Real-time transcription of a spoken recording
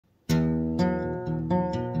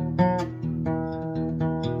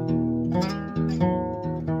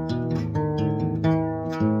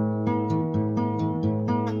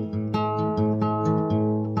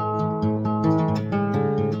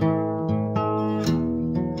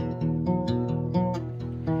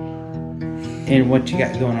And what you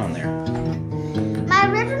got going on there? My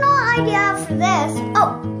original idea for this.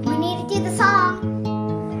 Oh, we need to do the song.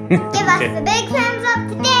 Give us a big thumbs up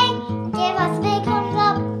today. Give us a big thumbs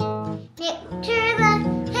up. Make sure to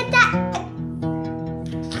hit that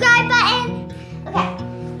subscribe button. Okay.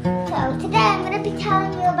 So today I'm going to be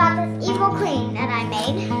telling you about this evil queen that I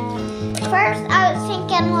made. First, I was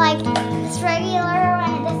thinking like this regular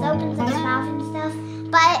one, it just opens its mouth and stuff.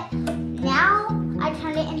 But now I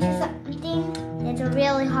turned it into something that's a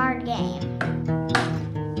really hard game.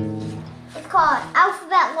 It's called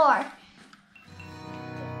Alphabet Lore.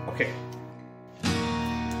 Okay.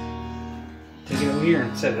 Take it over here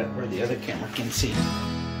and set it up where the other camera can see.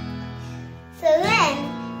 So then,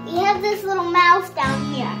 we have this little mouse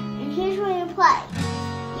down here. And here's where you play.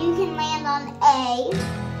 You can land on A.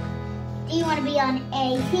 Do you want to be on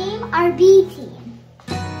A team or B team?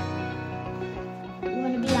 You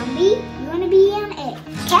want to be on B? You want to be on A.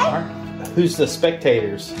 Okay? All right. Who's the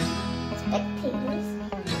spectators? Spectators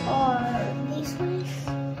are these ones.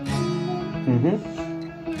 Mm-hmm.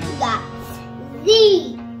 We got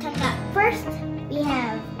Z coming up first. We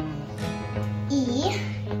have E,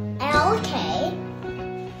 L, K,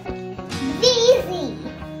 Z, Z.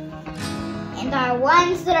 And our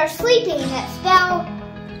ones that are sleeping that spell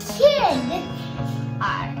kid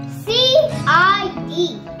are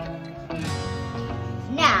C-I-D.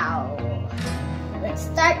 Now, let's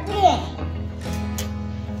start the game.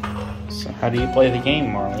 So how do you play the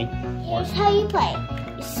game, Marley? Here's how you play.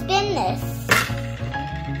 You spin this.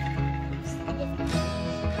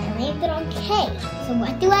 I landed on K. So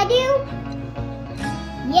what do I do?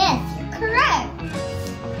 Yes, you're correct.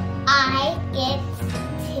 I get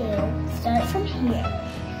to start from here.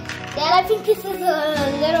 Dad, I think this is a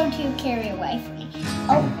little too carry away for me.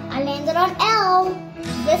 Oh, I landed on L.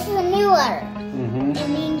 This is a new letter. Mm-hmm. It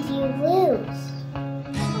means you lose.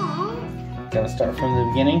 Aww. Gotta start from the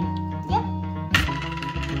beginning? Yep.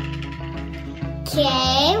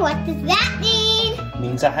 Okay, what does that mean?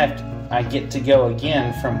 Means I get to go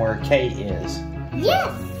again from where K is.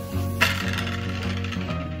 Yes.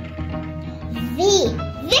 V.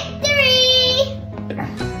 Victory!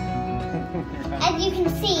 As you can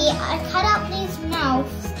see, I cut out these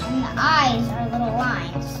mouths and the eyes are little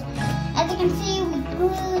lines. As you can see, we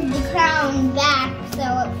glued the crown back so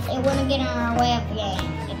it wouldn't get in our way of the game.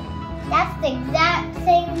 That's the exact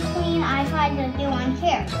same queen I tried to do on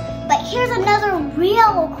here. But here's another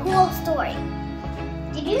real cool story.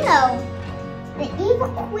 Did you know the evil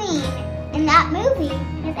queen in that movie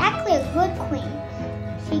is actually a good queen?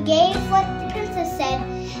 She gave what the princess said,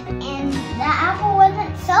 and the apple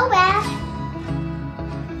wasn't so bad.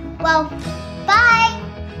 Well,